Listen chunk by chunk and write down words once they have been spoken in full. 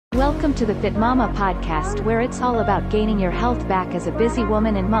Welcome to the Fit Mama podcast, where it's all about gaining your health back as a busy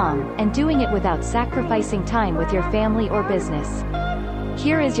woman and mom, and doing it without sacrificing time with your family or business.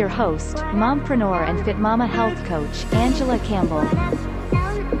 Here is your host, mompreneur and Fit Mama health coach, Angela Campbell.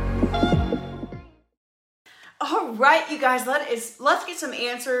 All right, you guys, let's get some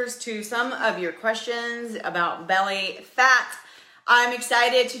answers to some of your questions about belly fat. I'm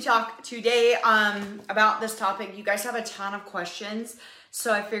excited to talk today about this topic. You guys have a ton of questions,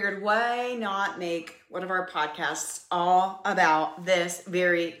 so I figured why not make one of our podcasts all about this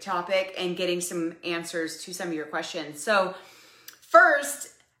very topic and getting some answers to some of your questions. So first,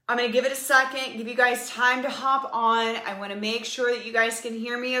 I'm going to give it a second, give you guys time to hop on. I want to make sure that you guys can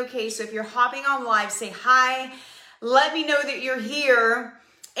hear me okay. So if you're hopping on live, say hi. Let me know that you're here.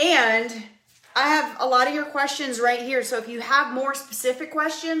 And I have a lot of your questions right here. So if you have more specific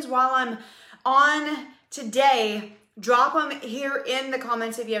questions while I'm on today, drop them here in the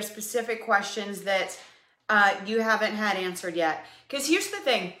comments if you have specific questions that you haven't had answered yet. Because here's the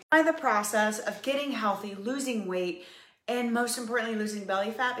thing, by the process of getting healthy, losing weight, and most importantly, losing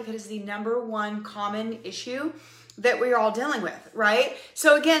belly fat, because it's the number one common issue that we're all dealing with, right?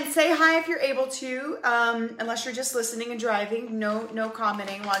 So again, say hi if you're able to, unless you're just listening and driving, no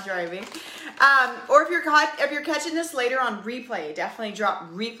commenting while driving. Or if you're catching this later on replay, definitely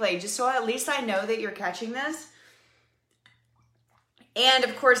drop replay, just so at least I know that you're catching this. And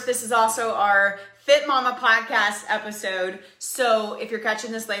of course, this is also our Fit Mama podcast episode. So if you're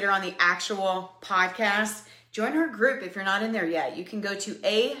catching this later on the actual podcast, join our group if you're not in there yet. You can go to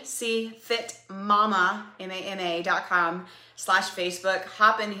acfitmama.com/Facebook.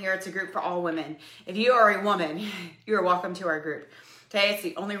 Hop in here. It's a group for all women. If you are a woman, you are welcome to our group. Okay, it's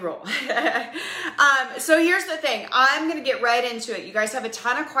the only rule. So here's the thing. I'm going to get right into it. You guys have a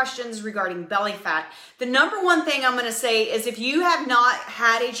ton of questions regarding belly fat. The number one thing I'm going to say is if you have not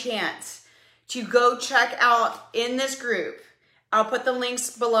had a chance to go check out in this group, I'll put the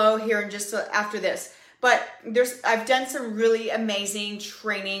links below here and just after this. But I've done some really amazing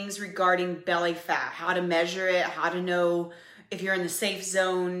trainings regarding belly fat, how to measure it, how to know if you're in the safe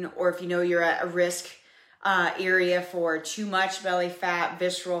zone or if you know you're at a risk area for too much belly fat,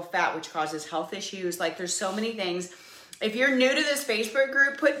 visceral fat, which causes health issues. Like there's so many things. If you're new to this Facebook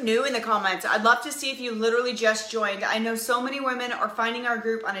group, put new in the comments. I'd love to see if you literally just joined. I know so many women are finding our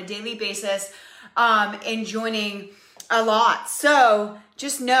group on a daily basis and joining a lot. So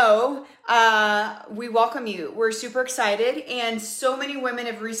just know we welcome you. We're super excited. And so many women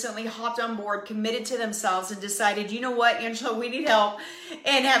have recently hopped on board, committed to themselves and decided, you know what, Angela, we need help.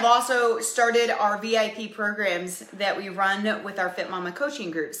 And have also started our VIP programs that we run with our Fit Mama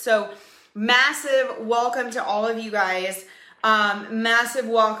coaching group. So massive welcome to all of you guys. Massive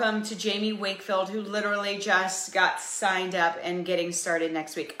welcome to Jamie Wakefield, who literally just got signed up and getting started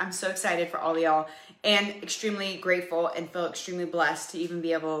next week. I'm so excited for all of y'all and extremely grateful and feel extremely blessed to even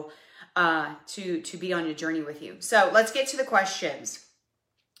be able to be on your journey with you. So let's get to the questions.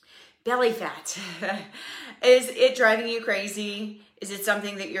 Belly fat. Is it driving you crazy? Is it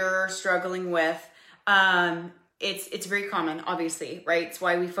something that you're struggling with? It's very common, obviously, right? It's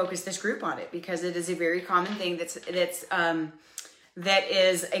why we focus this group on it, because it is a very common thing that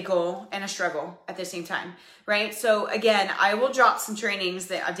is a goal and a struggle at the same time, right? So again, I will drop some trainings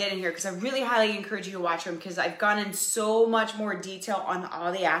that I did in here because I really highly encourage you to watch them because I've gone in so much more detail on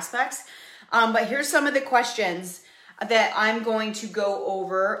all the aspects. But here's some of the questions that I'm going to go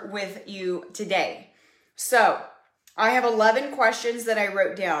over with you today. So I have 11 questions that I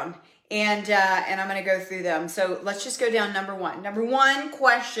wrote down. And I'm going to go through them. So let's just go down number one. Number one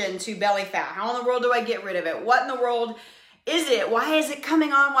question to belly fat. How in the world do I get rid of it? What in the world is it? Why is it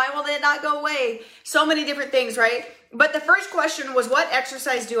coming on? Why will it not go away? So many different things, right? But the first question was, what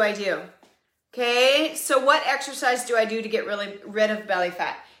exercise do I do? Okay, so what exercise do I do to get really rid of belly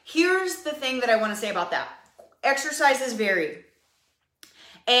fat? Here's the thing that I want to say about that. Exercises vary.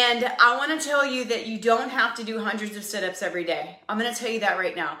 And I want to tell you that you don't have to do hundreds of sit-ups every day. I'm going to tell you that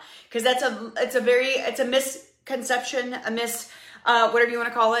right now, because it's a misconception, whatever you want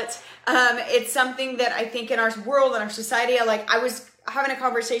to call it. It's something that I think in our world, in our society, I was having a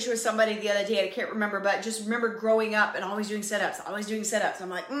conversation with somebody the other day, I can't remember, but just remember growing up and always doing sit-ups. I'm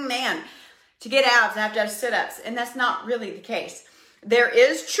like, man, to get abs, I have to have sit-ups. And that's not really the case. There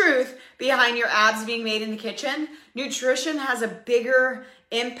is truth behind your abs being made in the kitchen. Nutrition has a bigger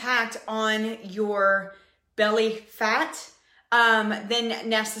impact on your belly fat than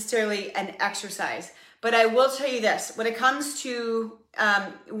necessarily an exercise. But I will tell you this, when it comes to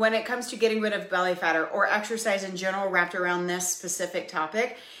getting rid of belly fat or exercise in general wrapped around this specific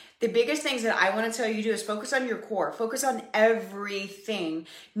topic, The biggest things that I want to tell you to do is focus on your core. Focus on everything.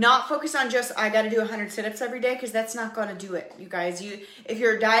 Not focus on just, I got to do 100 sit-ups every day, because that's not going to do it, you guys. If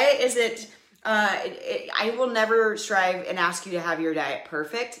your diet isn't, I will never strive and ask you to have your diet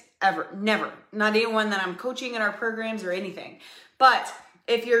perfect, ever. Never. Not anyone that I'm coaching in our programs or anything. But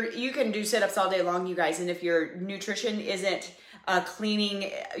if you can do sit-ups all day long, you guys, and if your nutrition isn't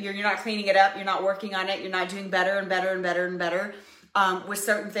you're not cleaning it up, you're not working on it, you're not doing better and better and better and better, with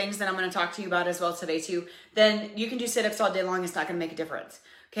certain things that I'm going to talk to you about as well today too, then you can do sit-ups all day long. It's not going to make a difference.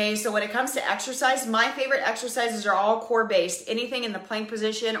 Okay, so when it comes to exercise, my favorite exercises are all core based. Anything in the plank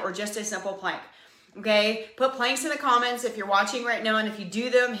position or just a simple plank. Okay, put planks in the comments if you're watching right now, and if you do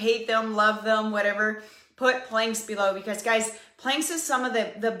them, hate them, love them, whatever, put planks below, because guys, planks is some of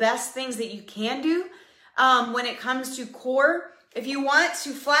the best things that you can do when it comes to core. If you want to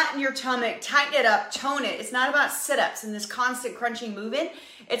flatten your stomach, tighten it up, tone it, it's not about sit-ups and this constant crunching movement.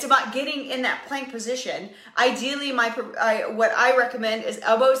 It's about getting in that plank position. Ideally, what I recommend is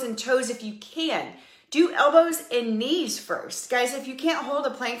elbows and toes if you can. Do elbows and knees first. Guys, if you can't hold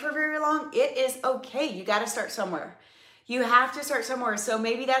a plank for very long, it is okay. You got to start somewhere. You have to start somewhere. So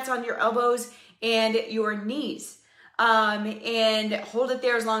maybe that's on your elbows and your knees. And hold it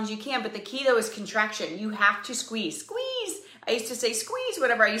there as long as you can. But the key though is contraction. You have to squeeze. I used to say squeeze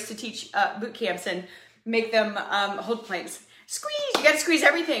whenever I used to teach boot camps and make them hold planks. Squeeze. You got to squeeze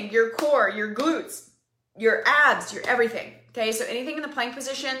everything. Your core, your glutes, your abs, your everything. Okay, so anything in the plank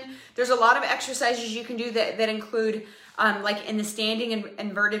position. There's a lot of exercises you can do that include like in the standing and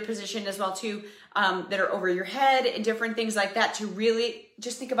inverted position as well too, that are over your head and different things like that, to really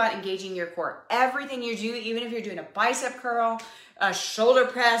just think about engaging your core. Everything you do, even if you're doing a bicep curl, a shoulder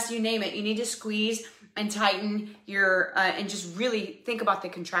press, you name it, you need to squeeze and tighten your, and just really think about the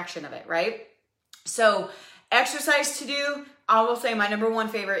contraction of it, right? So exercise to do, I will say my number one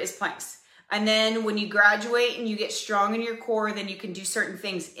favorite is planks. And then when you graduate and you get strong in your core, then you can do certain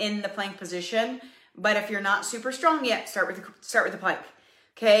things in the plank position. But if you're not super strong yet, start with the plank.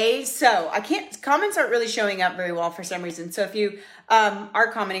 Okay, so comments aren't really showing up very well for some reason. So if you are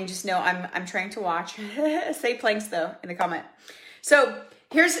commenting, just know I'm trying to watch. Say planks though in the comment. So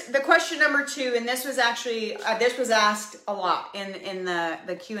here's the question number 2, and this was actually this was asked a lot in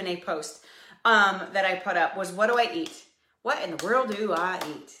the Q&A post that I put up, was what do I eat? What in the world do I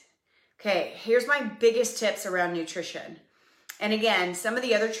eat? Okay, here's my biggest tips around nutrition. And again, some of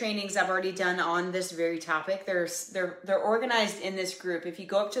the other trainings I've already done on this very topic, they're organized in this group. If you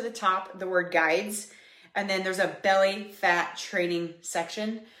go up to the top, the word guides, and then there's a belly fat training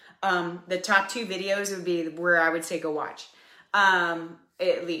section. The top 2 videos would be where I would say go watch,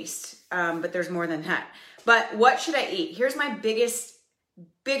 at least. But there's more than that. But what should I eat? Here's my biggest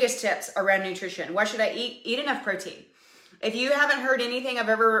tips around nutrition. What should I eat? Eat enough protein. If you haven't heard anything I've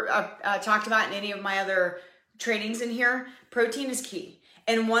ever talked about in any of my other trainings in here, protein is key.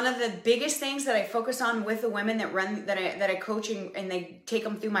 And one of the biggest things that I focus on with the women that I coach and they take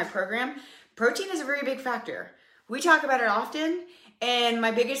them through my program, protein is a very big factor. We talk about it often, and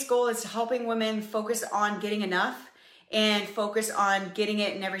my biggest goal is helping women focus on getting enough and focus on getting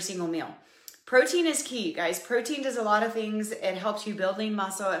it in every single meal. Protein is key, guys. Protein does a lot of things. It helps you build lean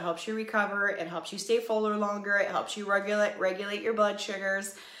muscle. It helps you recover. It helps you stay fuller longer. It helps you regulate your blood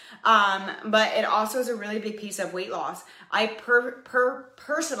sugars. But it also is a really big piece of weight loss. I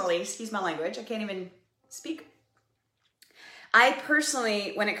personally, excuse my language, I can't even speak. I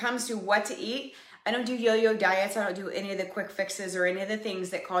personally, when it comes to what to eat, I don't do yo-yo diets. I don't do any of the quick fixes or any of the things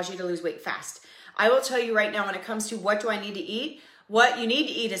that cause you to lose weight fast. I will tell you right now, when it comes to what do I need to eat, what you need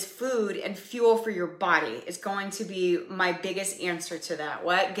to eat is food and fuel for your body. It's going to be my biggest answer to that.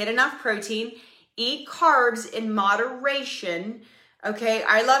 What? Get enough protein, eat carbs in moderation. Okay,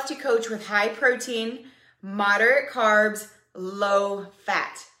 I love to coach with high protein, moderate carbs, low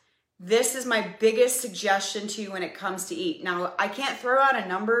fat. This is my biggest suggestion to you when it comes to eat. Now, I can't throw out a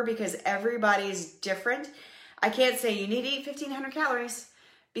number because everybody's different. I can't say you need to eat 1,500 calories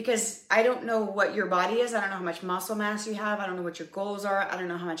because I don't know what your body is. I don't know how much muscle mass you have. I don't know what your goals are. I don't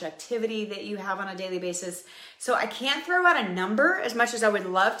know how much activity that you have on a daily basis. So I can't throw out a number as much as I would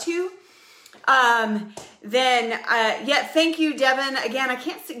love to. Yeah, thank you, Devin. Again, I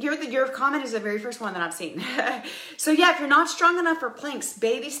can't see, your comment is the very first one that I've seen. So yeah, if you're not strong enough for planks,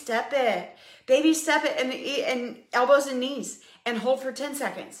 baby step it and elbows and knees and hold for 10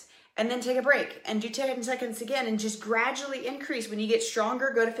 seconds and then take a break and do 10 seconds again and just gradually increase. When you get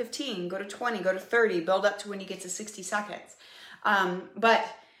stronger, go to 15, go to 20, go to 30, build up to when you get to 60 seconds. But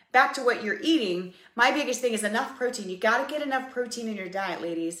back to what you're eating, my biggest thing is enough protein. You got to get enough protein in your diet,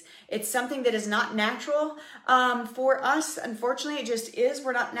 ladies. It's something that is not natural for us. Unfortunately, it just is.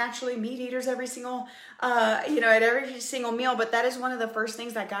 We're not naturally meat eaters every single, at every single meal. But that is one of the first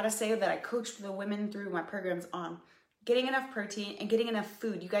things I got to say that I coach the women through my programs on. Getting enough protein and getting enough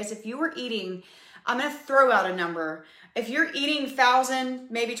food. You guys, if you were eating, I'm going to throw out a number. If you're eating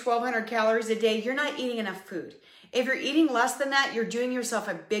 1,000, maybe 1,200 calories a day, you're not eating enough food. If you're eating less than that, you're doing yourself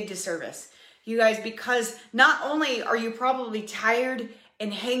a big disservice, you guys, because not only are you probably tired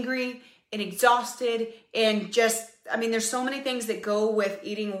and hangry and exhausted and there's so many things that go with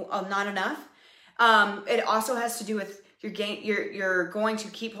eating not enough. It also has to do with you're going to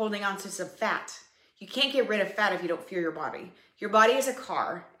keep holding on to some fat. You can't get rid of fat if you don't fuel your body. Your body is a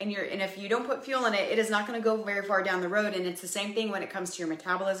car, and if you don't put fuel in it, it is not going to go very far down the road. And it's the same thing when it comes to your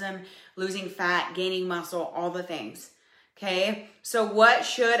metabolism, losing fat, gaining muscle, all the things. Okay, so what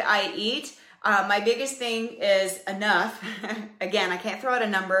should I eat? My biggest thing is enough. Again, I can't throw out a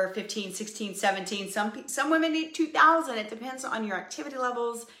number, 15, 16, 17. Some women need 2,000. It depends on your activity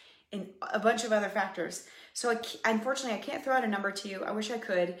levels and a bunch of other factors. So unfortunately, I can't throw out a number to you. I wish I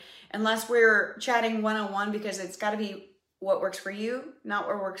could, unless we're chatting one-on-one, because it's got to be what works for you, not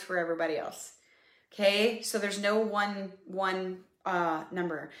what works for everybody else. Okay, so there's no one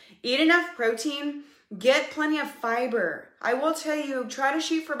number. Eat enough protein. Get plenty of fiber. I will tell you, try to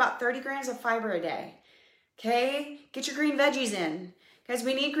shoot for about 30 grams of fiber a day. Okay, get your green veggies in. Guys,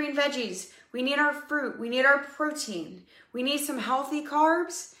 we need green veggies. We need our fruit. We need our protein. We need some healthy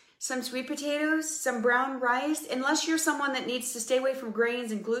carbs, some sweet potatoes, some brown rice. Unless you're someone that needs to stay away from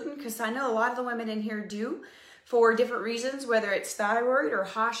grains and gluten, because I know a lot of the women in here do, for different reasons, whether it's thyroid or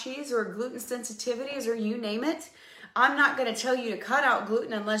Hashis or gluten sensitivities or you name it. I'm not going to tell you to cut out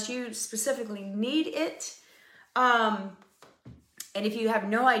gluten unless you specifically need it. And if you have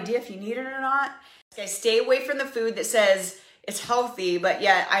no idea if you need it or not, guys, stay away from the food that says it's healthy, but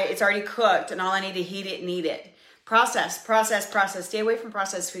yet it's already cooked and all I need to heat it and eat it. Process. Stay away from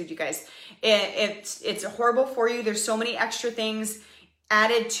processed food, you guys. It's horrible for you. There's so many extra things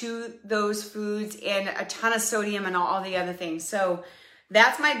added to those foods and a ton of sodium and all the other things. So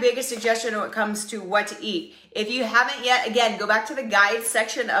that's my biggest suggestion when it comes to what to eat. If you haven't yet, again, go back to the guide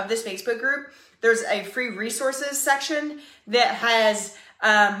section of this Facebook group. There's a free resources section that has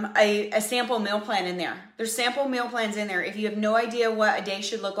a sample meal plan in there. There's sample meal plans in there. If you have no idea what a day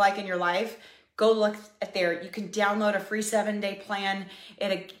should look like in your life, go look at there. You can download a free 7-day plan.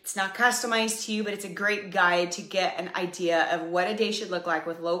 It's not customized to you, but it's a great guide to get an idea of what a day should look like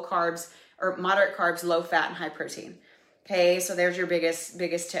with low carbs or moderate carbs, low fat, and high protein. Okay, so there's your biggest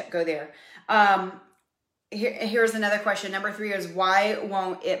tip. Go there. Here's another question. Number 3 is, why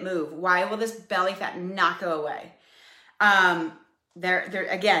won't it move? Why will this belly fat not go away?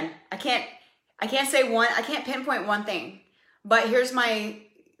 Again, I can't say one. I can't pinpoint one thing, but here's my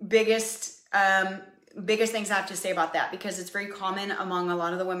biggest things I have to say about that, because it's very common among a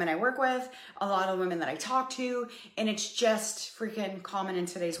lot of the women I work with, a lot of women that I talk to, and it's just freaking common in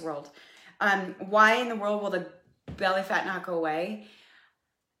today's world. Why in the world will the belly fat not go away?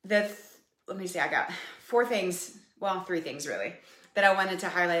 Let me see, I got 3 things really that I wanted to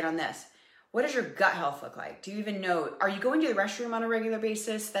highlight on this. What does your gut health look like? Do you even know? Are you going to the restroom on a regular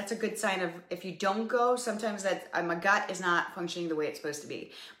basis? That's a good sign of, if you don't go, sometimes that my gut is not functioning the way it's supposed to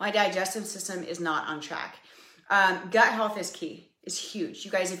be. My digestive system is not on track. Gut health is key. It's huge.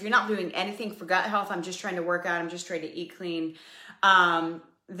 You guys, if you're not doing anything for gut health, I'm just trying to work out, I'm just trying to eat clean,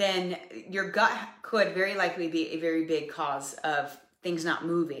 then your gut could very likely be a very big cause of things not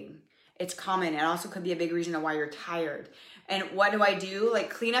moving. It's common. It also could be a big reason of why you're tired. And what do I do? Like,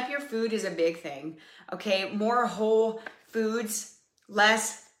 clean up your food is a big thing. Okay, more whole foods,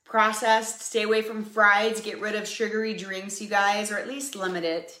 less processed. Stay away from frieds. Get rid of sugary drinks, you guys, or at least limit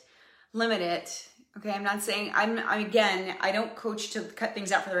it. Okay, I'm not saying, I don't coach to cut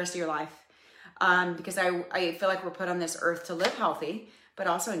things out for the rest of your life, because I feel like we're put on this earth to live healthy, but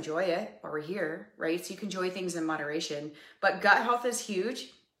also enjoy it while we're here, right? So you can enjoy things in moderation. But gut health is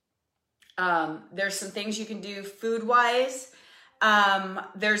huge. There's some things you can do food-wise.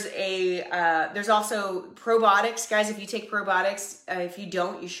 There's also probiotics, guys. If you take probiotics, if you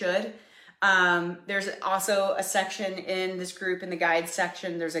don't, you should. There's also a section in this group, in the guide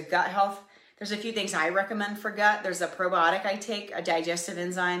section, there's a gut health. There's a few things I recommend for gut. There's a probiotic I take, a digestive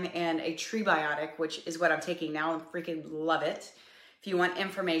enzyme, and a prebiotic, which is what I'm taking now. I freaking love it. If you want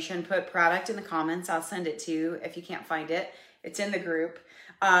information, put product in the comments. I'll send it to you if you can't find it. It's in the group.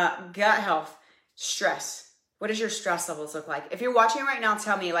 Gut health, stress. What does your stress levels look like? If you're watching right now,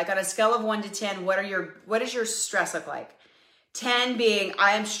 tell me, like, on a scale of 1 to 10, what does your stress look like? 10 being,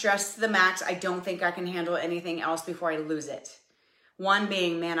 I am stressed to the max. I don't think I can handle anything else before I lose it. 1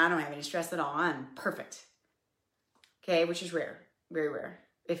 being, man, I don't have any stress at all. I'm perfect. Okay, which is rare, very rare,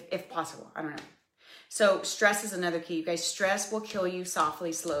 if possible. I don't know. So stress is another key. You guys, stress will kill you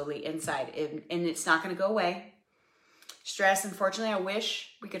softly, slowly inside, and it's not going to go away. Stress, unfortunately, I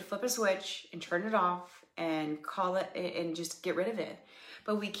wish we could flip a switch and turn it off and call it and just get rid of it.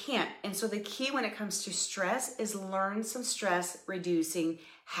 But we can't. And so the key when it comes to stress is learn some stress reducing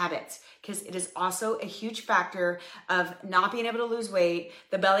habits, because it is also a huge factor of not being able to lose weight,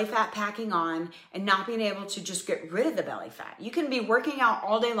 the belly fat packing on, and not being able to just get rid of the belly fat. You can be working out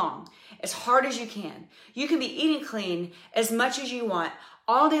all day long, as hard as you can. You can be eating clean as much as you want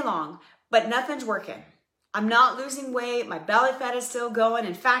all day long, but nothing's working. I'm not losing weight. My belly fat is still going.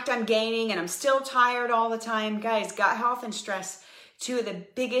 In fact, I'm gaining and I'm still tired all the time. Guys, gut health and stress, 2 of the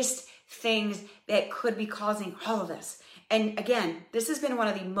biggest things that could be causing all of this. And again, this has been one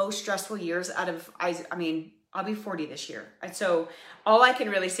of the most stressful years out of, I mean, I'll be 40 this year. And so all I can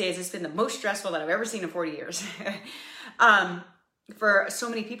really say is it's been the most stressful that I've ever seen in 40 years for so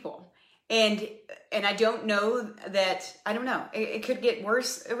many people. And I don't know that, I don't know, it could get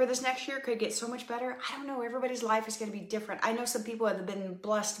worse over this next year, could get so much better. I don't know, everybody's life is going to be different. I know some people have been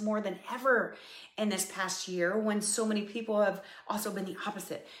blessed more than ever in this past year, when so many people have also been the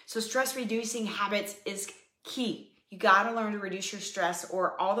opposite. So stress reducing habits is key. You got to learn to reduce your stress,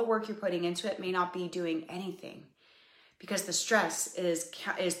 or all the work you're putting into it may not be doing anything, because the stress is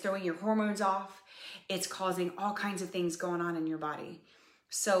throwing your hormones off. It's causing all kinds of things going on in your body.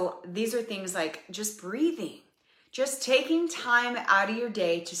 So these are things like just breathing, just taking time out of your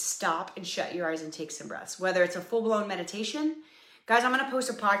day to stop and shut your eyes and take some breaths, whether it's a full-blown meditation. Guys, I'm going to post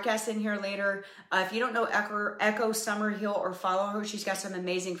a podcast in here later. If you don't know Echo Summerhill or follow her, she's got some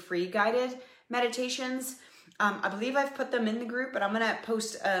amazing free guided meditations. I believe I've put them in the group, but I'm going to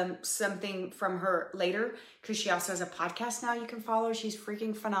post something from her later, because she also has a podcast now you can follow. She's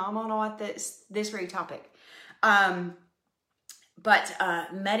freaking phenomenal at this very topic. But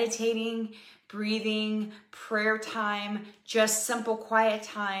meditating, breathing, prayer time, just simple quiet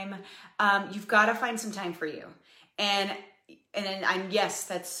time. You've got to find some time for you. And yes,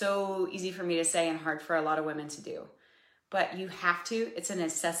 that's so easy for me to say and hard for a lot of women to do. But you have to. It's a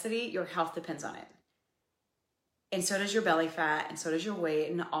necessity. Your health depends on it. And so does your belly fat, and so does your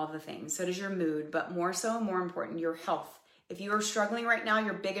weight, and all the things. So does your mood, but more important, your health. If you are struggling right now,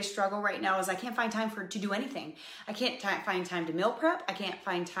 your biggest struggle right now is, I can't find time to do anything. I can't find time to meal prep. I can't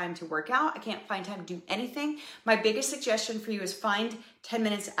find time to work out. I can't find time to do anything. My biggest suggestion for you is find 10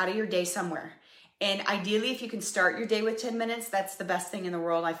 minutes out of your day somewhere. And ideally, if you can start your day with 10 minutes, that's the best thing in the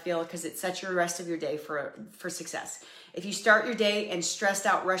world, I feel, because it sets your rest of your day for success. If you start your day in stressed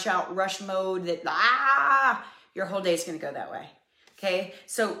out, rush mode, your whole day is going to go that way. Okay?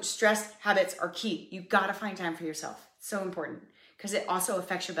 So stress habits are key. You've got to find time for yourself. So important, because it also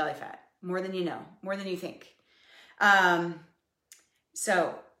affects your belly fat more than you know, more than you think.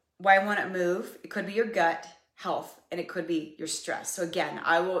 So why won't it move? It could be your gut health, and it could be your stress. So again,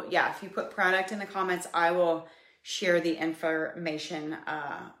 if you put product in the comments, I will share the information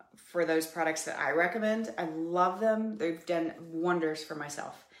for those products that I recommend. I love them. They've done wonders for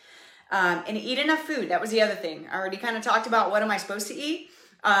myself. And eat enough food. That was the other thing. I already kind of talked about what am I supposed to eat.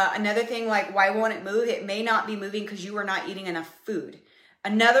 Another thing, like, why won't it move? It may not be moving because you are not eating enough food.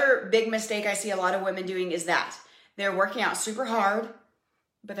 Another big mistake I see a lot of women doing is that they're working out super hard,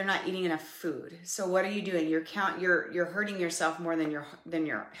 but they're not eating enough food. So what are you doing? You're hurting yourself more than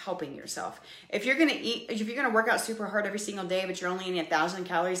you're helping yourself. If you're gonna work out super hard every single day, but you're only eating 1,000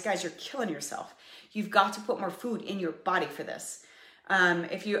 calories, guys, you're killing yourself. You've got to put more food in your body for this.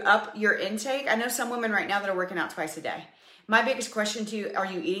 If you up your intake, I know some women right now that are working out twice a day. My biggest question to you, are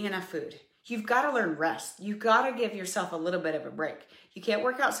you eating enough food? You've got to learn rest. You've got to give yourself a little bit of a break. You can't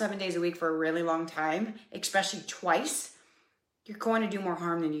work out 7 days a week for a really long time, especially twice. You're going to do more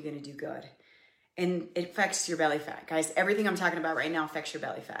harm than you're going to do good. And it affects your belly fat. Guys, everything I'm talking about right now affects your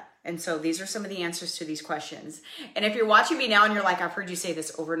belly fat. And so these are some of the answers to these questions. And if you're watching me now and you're like, I've heard you say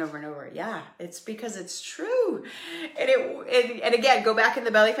this over and over and over. Yeah, it's because it's true. And again, go back in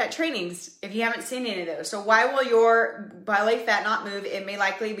the belly fat trainings if you haven't seen any of those. So why will your belly fat not move? It may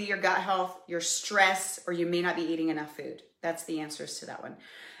likely be your gut health, your stress, or you may not be eating enough food. That's the answers to that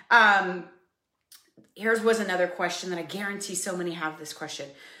one. Here's was another question that I guarantee so many have this question.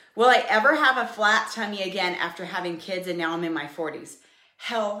 Will I ever have a flat tummy again after having kids and now I'm in my 40s?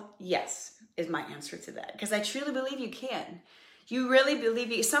 Hell yes, is my answer to that. Because I truly believe you can. You really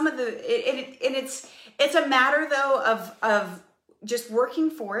believe you. Some of the, it's a matter though of just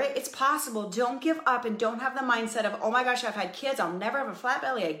working for it. It's possible. Don't give up and don't have the mindset of, oh my gosh, I've had kids, I'll never have a flat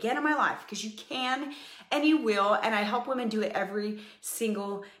belly again in my life, because you can and you will. And I help women do it every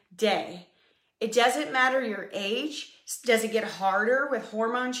single day. It doesn't matter your age. Does it get harder with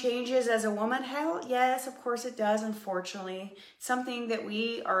hormone changes as a woman? Hell yes, of course it does, unfortunately. Something that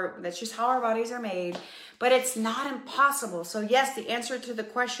that's just how our bodies are made, but it's not impossible. So yes, the answer to the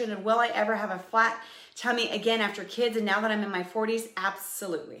question of will I ever have a flat tummy again after kids and now that I'm in my 40s,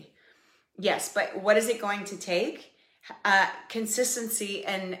 absolutely. Yes, but what is it going to take? Consistency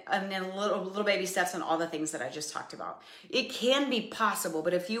and then little baby steps on all the things that I just talked about. It can be possible,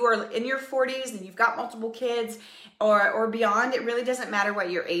 but if you are in your 40s and you've got multiple kids or beyond, it really doesn't matter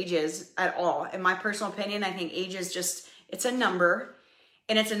what your age is at all. In my personal opinion, I think age is just, it's a number,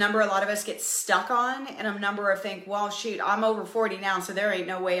 and it's a number a lot of us get stuck on, and a number of think, well, shoot, I'm over 40 now, so there ain't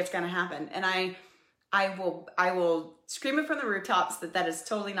no way it's going to happen. And I will scream it from the rooftops that is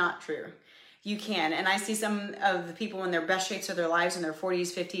totally not true. You can. And I see some of the people in their best shapes of their lives in their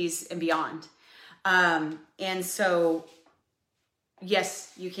 40s, 50s, and beyond. And so,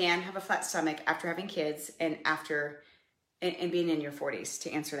 yes, you can have a flat stomach after having kids and after and being in your 40s,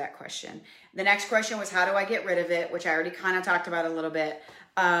 to answer that question. The next question was, how do I get rid of it? Which I already kind of talked about a little bit.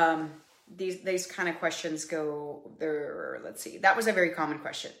 These kind of questions go there. Let's see. That was a very common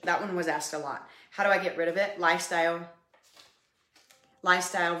question. That one was asked a lot. How do I get rid of it? Lifestyle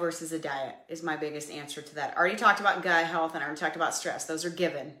versus a diet is my biggest answer to that. I already talked about gut health and I already talked about stress. Those are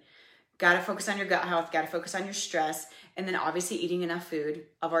given. Got to focus on your gut health, got to focus on your stress, and then obviously eating enough food.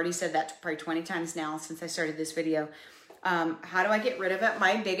 I've already said that probably 20 times now since I started this video. How do I get rid of it?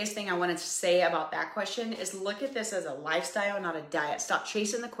 My biggest thing I wanted to say about that question is look at this as a lifestyle, not a diet. Stop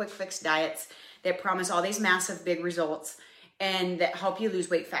chasing the quick fix diets that promise all these massive big results and that help you lose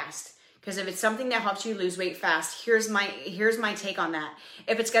weight fast. Because if it's something that helps you lose weight fast, here's my take on that.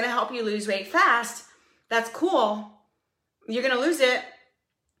 If it's going to help you lose weight fast, that's cool. You're going to lose it.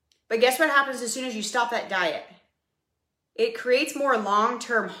 But guess what happens as soon as you stop that diet? It creates more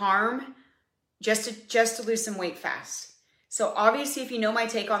long-term harm just to lose some weight fast. So obviously, if you know my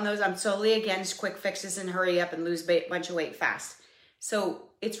take on those, I'm solely against quick fixes and hurry up and lose a bunch of weight fast. So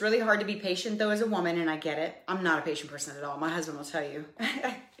it's really hard to be patient though as a woman, and I get it. I'm not a patient person at all. My husband will tell you.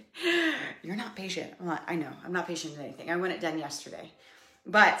 You're not patient. I know. I'm not patient in anything. I want it done yesterday.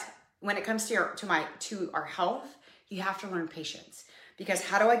 But when it comes to our health, you have to learn patience. Because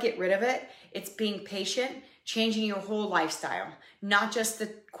how do I get rid of it? It's being patient, changing your whole lifestyle, not just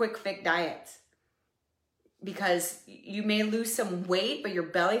the quick fix diets. Because you may lose some weight, but your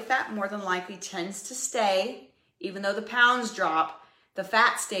belly fat more than likely tends to stay. Even though the pounds drop, the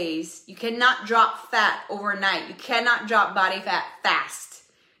fat stays. You cannot drop fat overnight. You cannot drop body fat fast.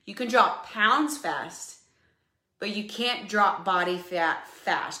 You can drop pounds fast, but you can't drop body fat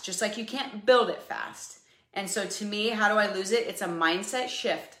fast, just like you can't build it fast. And so to me, how do I lose it? It's a mindset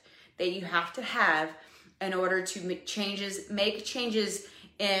shift that you have to have in order to make changes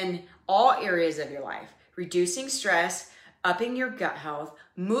in all areas of your life. Reducing stress, upping your gut health,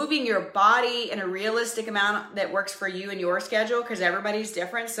 moving your body in a realistic amount that works for you and your schedule, because everybody's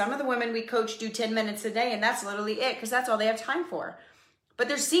different. Some of the women we coach do 10 minutes a day, and that's literally it, because that's all they have time for. But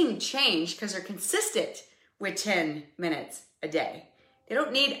they're seeing change because they're consistent with 10 minutes a day. They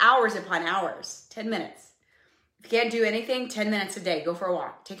don't need hours upon hours, 10 minutes. If you can't do anything, 10 minutes a day, go for a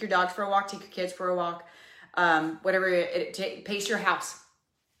walk. Take your dogs for a walk, take your kids for a walk, pace your house,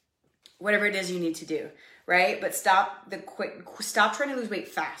 whatever it is you need to do, right? But stop trying to lose weight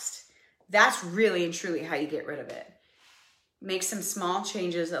fast. That's really and truly how you get rid of it. Make some small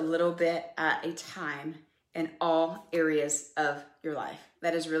changes a little bit at a time in all areas of your life.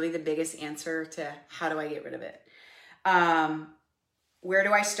 That is really the biggest answer to how do I get rid of it. Where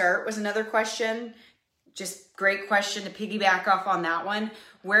do I start was another question. Just great question to piggyback off on that one.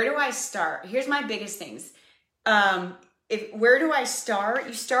 Where do I start? Here's my biggest things. Where do I start?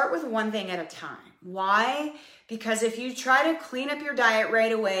 You start with one thing at a time. Why? Because if you try to clean up your diet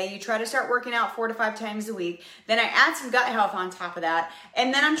right away, you try to start working out 4 to 5 times a week, then I add some gut health on top of that,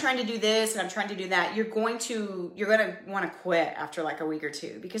 and then I'm trying to do this and I'm trying to do that, you're going to want to quit after like a week or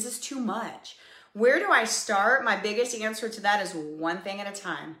two because it's too much. Where do I start? My biggest answer to that is one thing at a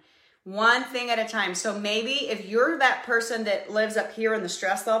time. One thing at a time. So maybe if you're that person that lives up here in the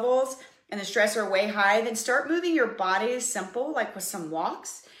stress levels and the stress are way high, then start moving your body simple, like with some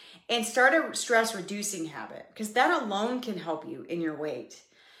walks, and start a stress reducing habit, because that alone can help you in your weight.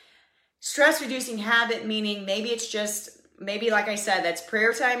 Stress reducing habit, meaning maybe it's just maybe, like I said, that's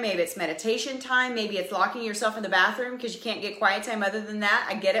prayer time. Maybe it's meditation time. Maybe it's locking yourself in the bathroom because you can't get quiet time other than that.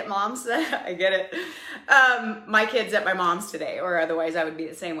 I get it, moms. I get it. My kid's at my mom's today, or otherwise I would be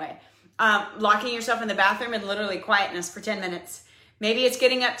the same way. Locking yourself in the bathroom and literally quietness for 10 minutes. Maybe it's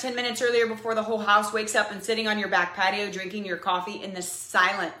getting up 10 minutes earlier before the whole house wakes up and sitting on your back patio, drinking your coffee in the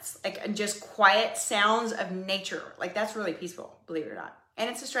silence, like just quiet sounds of nature. Like that's really peaceful, believe it or not. And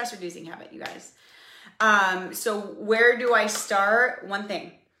it's a stress reducing habit, you guys. So where do I start? One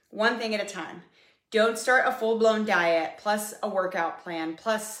thing at a time. Don't start a full-blown diet plus a workout plan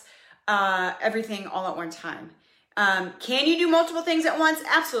plus everything all at one time. Can you do multiple things at once?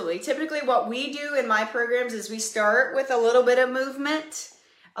 Absolutely. Typically what we do in my programs is we start with a little bit of movement.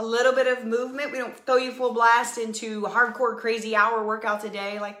 We don't throw you full blast into hardcore crazy hour workouts a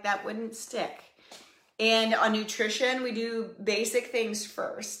day. Like that wouldn't stick. And on nutrition, we do basic things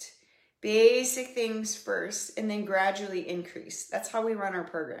first, and then gradually increase. That's how we run our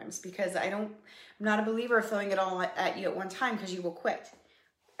programs, because I'm not a believer of throwing it all at you at one time because you will quit.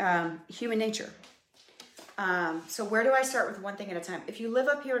 Human nature. So where do I start with one thing at a time? If you live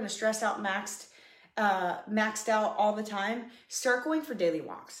up here in a stressed out, maxed out all the time, start going for daily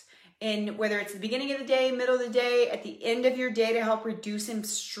walks. And whether it's the beginning of the day, middle of the day, at the end of your day to help reduce some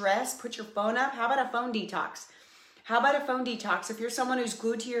stress, put your phone up. How about a phone detox? If you're someone who's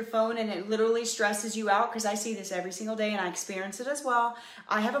glued to your phone and it literally stresses you out, because I see this every single day and I experience it as well.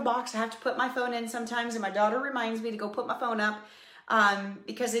 I have a box I have to put my phone in sometimes, and my daughter reminds me to go put my phone up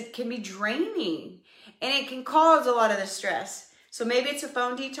because it can be draining and it can cause a lot of the stress. So maybe it's a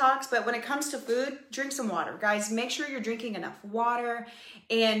phone detox, but when it comes to food, drink some water. Guys, make sure you're drinking enough water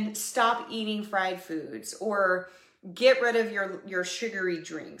and stop eating fried foods, or get rid of your sugary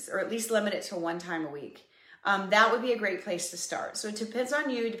drinks, or at least limit it to one time a week. That would be a great place to start. So it depends on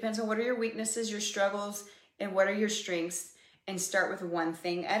you, depends on what are your weaknesses, your struggles, and what are your strengths, and start with one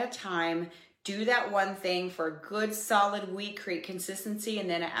thing at a time. Do that one thing for a good solid week, create consistency, and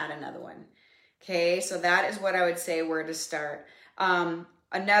then add another one. Okay, so that is what I would say where to start.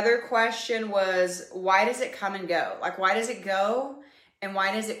 Another question was, why does it come and go? Like, why does it go and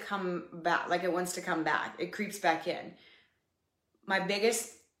why does it come back? Like it wants to come back. It creeps back in. My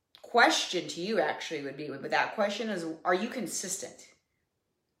biggest question to you actually would be with that question is, are you consistent?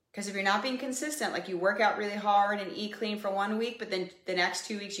 Because if you're not being consistent, like you work out really hard and eat clean for 1 week, but then the next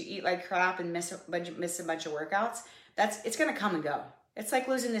 2 weeks you eat like crap and miss a bunch of workouts, it's going to come and go. It's like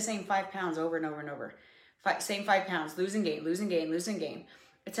losing the same 5 pounds over and over and over. Same 5 pounds, losing gain.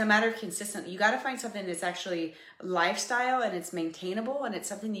 It's a matter of consistency. You got to find something that's actually lifestyle and it's maintainable and it's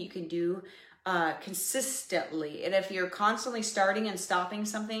something that you can do consistently. And if you're constantly starting and stopping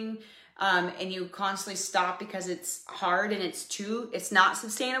something, and you constantly stop because it's hard and it's not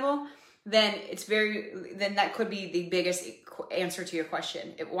sustainable, then that could be the biggest answer to your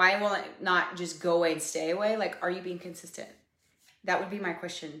question. Why will it not just go away and stay away? Like, are you being consistent? That would be my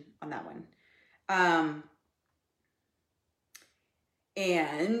question on that one.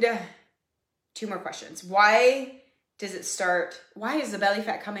 And 2 more questions. Why is the belly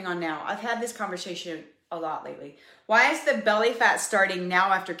fat coming on now? I've had this conversation a lot lately. Why is the belly fat starting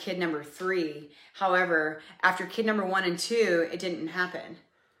now after kid number 3? However, after kid number 1 and 2, it didn't happen.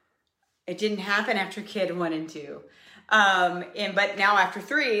 It didn't happen after kid 1 and 2. But now after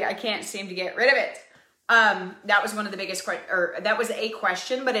 3, I can't seem to get rid of it. That was one of the biggest that was a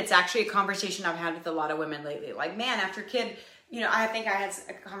question, but it's actually a conversation I've had with a lot of women lately. Like, man, after kid, I think I had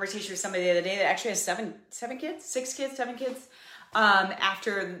a conversation with somebody the other day that actually has 7 kids.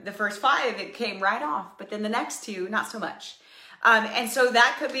 After the first 5, it came right off, but then the next 2, not so much. And so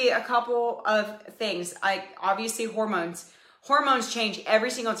that could be a couple of things. Obviously hormones change every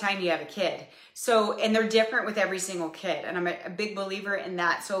single time you have a kid. So, and they're different with every single kid. And I'm a big believer in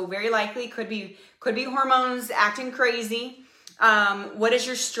that. So very likely could be hormones acting crazy. What does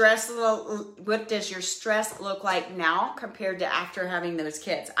your stress look like now compared to after having those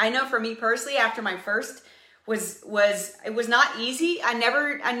kids? I know for me personally, after my first it was not easy. I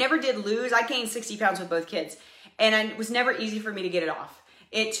never did lose. I gained 60 pounds with both kids, and it was never easy for me to get it off.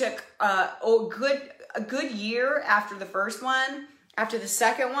 It took a good year after the first one. After the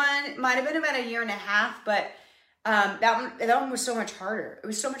second one, it might have been about a year and a half, but that one was so much harder. It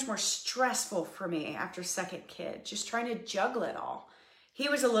was so much more stressful for me after second kid, just trying to juggle it all. He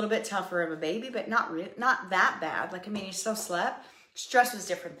was a little bit tougher of a baby, but not that bad. Like, he still slept. Stress was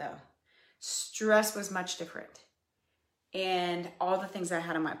different though. Stress was much different. And all the things I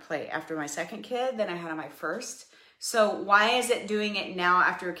had on my plate after my second kid than I had on my first. So why is it doing it now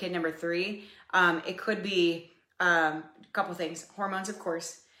after kid number 3? It could be a couple things. Hormones, of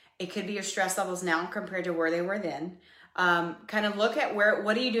course. It could be your stress levels now compared to where they were then. Kind of look at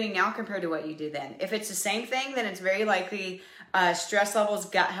what are you doing now compared to what you did then. If it's the same thing, then it's very likely stress levels,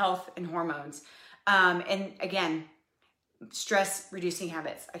 gut health, and hormones. And again, stress reducing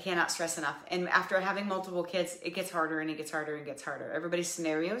habits. I cannot stress enough. And after having multiple kids, it gets harder and it gets harder and gets harder. Everybody's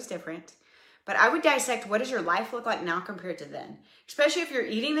scenario is different. But I would dissect, what does your life look like now compared to then? Especially if you're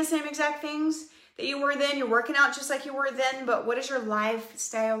eating the same exact things that you were then, you're working out just like you were then, but what does your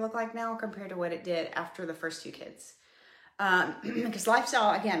lifestyle look like now compared to what it did after the first 2 kids? Because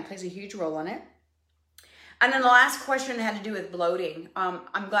lifestyle, again, plays a huge role in it. And then the last question had to do with bloating.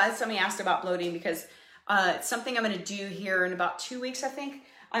 I'm glad somebody asked about bloating because it's something I'm going to do here in about 2 weeks, I think.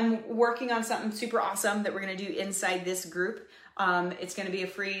 I'm working on something super awesome that we're going to do inside this group. It's going to be a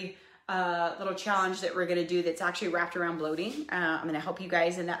free little challenge that we're going to do that's actually wrapped around bloating. I'm going to help you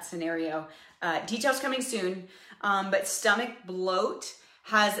guys in that scenario. Details coming soon. But stomach bloat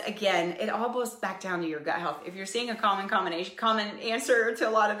has, again, it all goes back down to your gut health. If you're seeing a common answer to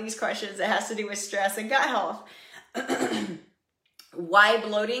a lot of these questions, it has to do with stress and gut health. Why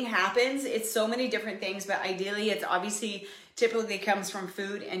bloating happens, it's so many different things, but ideally it's obviously typically comes from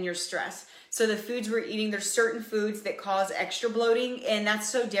food and your stress. So the foods we're eating, there's certain foods that cause extra bloating, and that's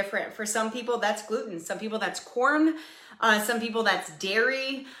so different. For some people, that's gluten. Some people, that's corn. Some people, that's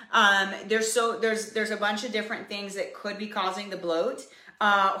dairy. There's a bunch of different things that could be causing the bloat.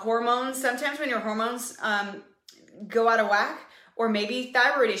 Hormones, sometimes when your hormones go out of whack, or maybe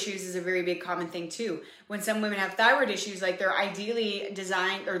thyroid issues is a very big common thing too. When some women have thyroid issues, like they're ideally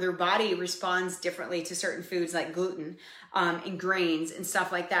designed, or their body responds differently to certain foods like gluten and grains and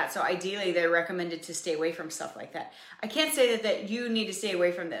stuff like that. So ideally they're recommended to stay away from stuff like that. I can't say that you need to stay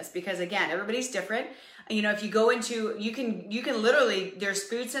away from this because, again, everybody's different. You know, if you go into, you can literally, there's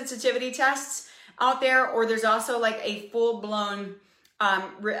food sensitivity tests out there, or there's also like a full-blown,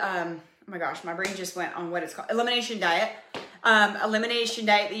 oh my gosh, my brain just went on what it's called, elimination diet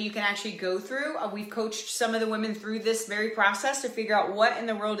that you can actually go through. We've coached some of the women through this very process to figure out what in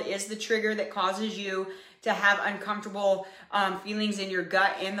the world is the trigger that causes you to have uncomfortable feelings in your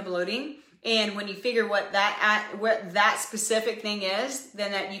gut and the bloating. And when you figure what that specific thing is,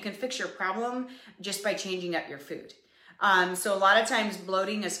 then that you can fix your problem just by changing up your food. So a lot of times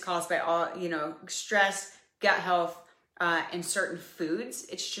bloating is caused by stress, gut health, and certain foods.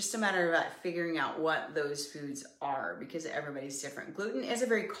 It's just a matter of figuring out what those foods are because everybody's different. Gluten is a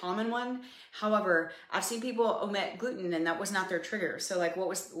very common one. However, I've seen people omit gluten and that was not their trigger. So like, what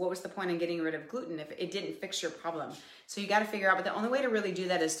was the point in getting rid of gluten if it didn't fix your problem? So you got to figure out, but the only way to really do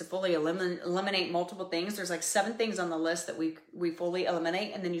that is to fully eliminate multiple things. There's like 7 things on the list that we fully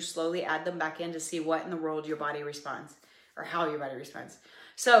eliminate, and then you slowly add them back in to see what in the world your body responds, or how your body responds.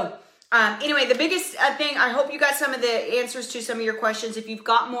 So anyway, the biggest thing, I hope you got some of the answers to some of your questions. If you've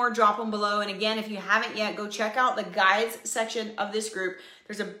got more, drop them below. And again, if you haven't yet, go check out the guides section of this group.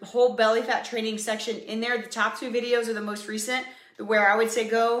 There's a whole belly fat training section in there. The top 2 videos are the most recent, where I would say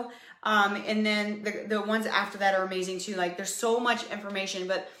go. And then the ones after that are amazing too. Like, there's so much information,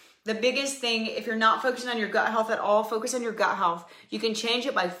 but the biggest thing, if you're not focusing on your gut health at all, focus on your gut health. You can change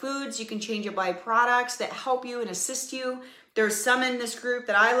it by foods. You can change it by products that help you and assist you. There's some in this group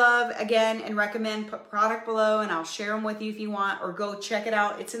that I love, again, and recommend. Put product below and I'll share them with you if you want, or go check it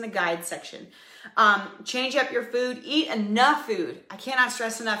out. It's in the guide section. Change up your food. Eat enough food. I cannot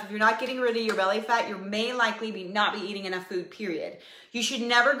stress enough. If you're not getting rid of your belly fat, you may likely not be eating enough food, period. You should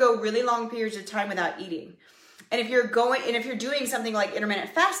never go really long periods of time without eating. And if you're doing something like intermittent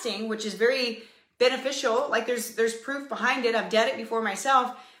fasting, which is very beneficial, like there's proof behind it. I've done it before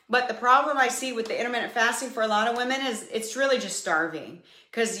myself. But the problem I see with the intermittent fasting for a lot of women is it's really just starving.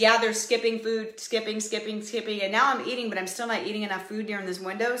 Because they're skipping food, skipping, and now I'm eating, but I'm still not eating enough food during this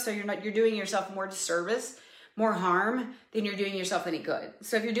window. So you're doing yourself more disservice, more harm than you're doing yourself any good.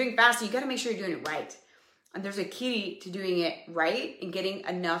 So if you're doing fasting, you got to make sure you're doing it right. And there's a key to doing it right and getting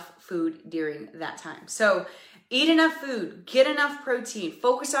enough food during that time. So eat enough food, get enough protein,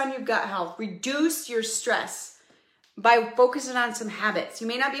 focus on your gut health, reduce your stress by focusing on some habits. You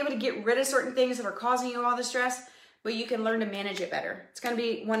may not be able to get rid of certain things that are causing you all the stress, but you can learn to manage it better. It's going to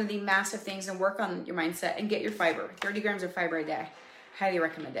be one of the massive things, and work on your mindset and get your fiber. 30 grams of fiber a day. Highly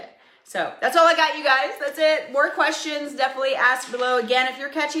recommend it. So that's all I got, you guys. That's it. More questions, definitely ask below. Again, if you're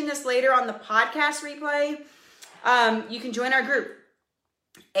catching this later on the podcast replay, you can join our group.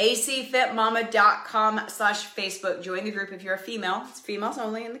 acfitmama.com/Facebook. Join the group if you're a female. It's females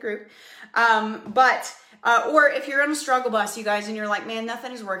only in the group. Or if you're on a struggle bus, you guys, and you're like, man,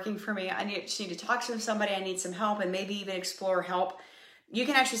 nothing is working for me. I just need to talk to somebody. I need some help, and maybe even explore help. You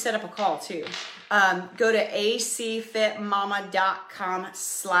can actually set up a call too. Go to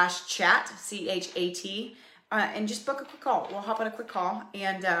acfitmama.com/chat, CHAT. and just book a quick call. We'll hop on a quick call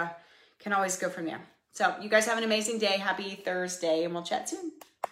and can always go from there. So you guys have an amazing day. Happy Thursday, and we'll chat soon.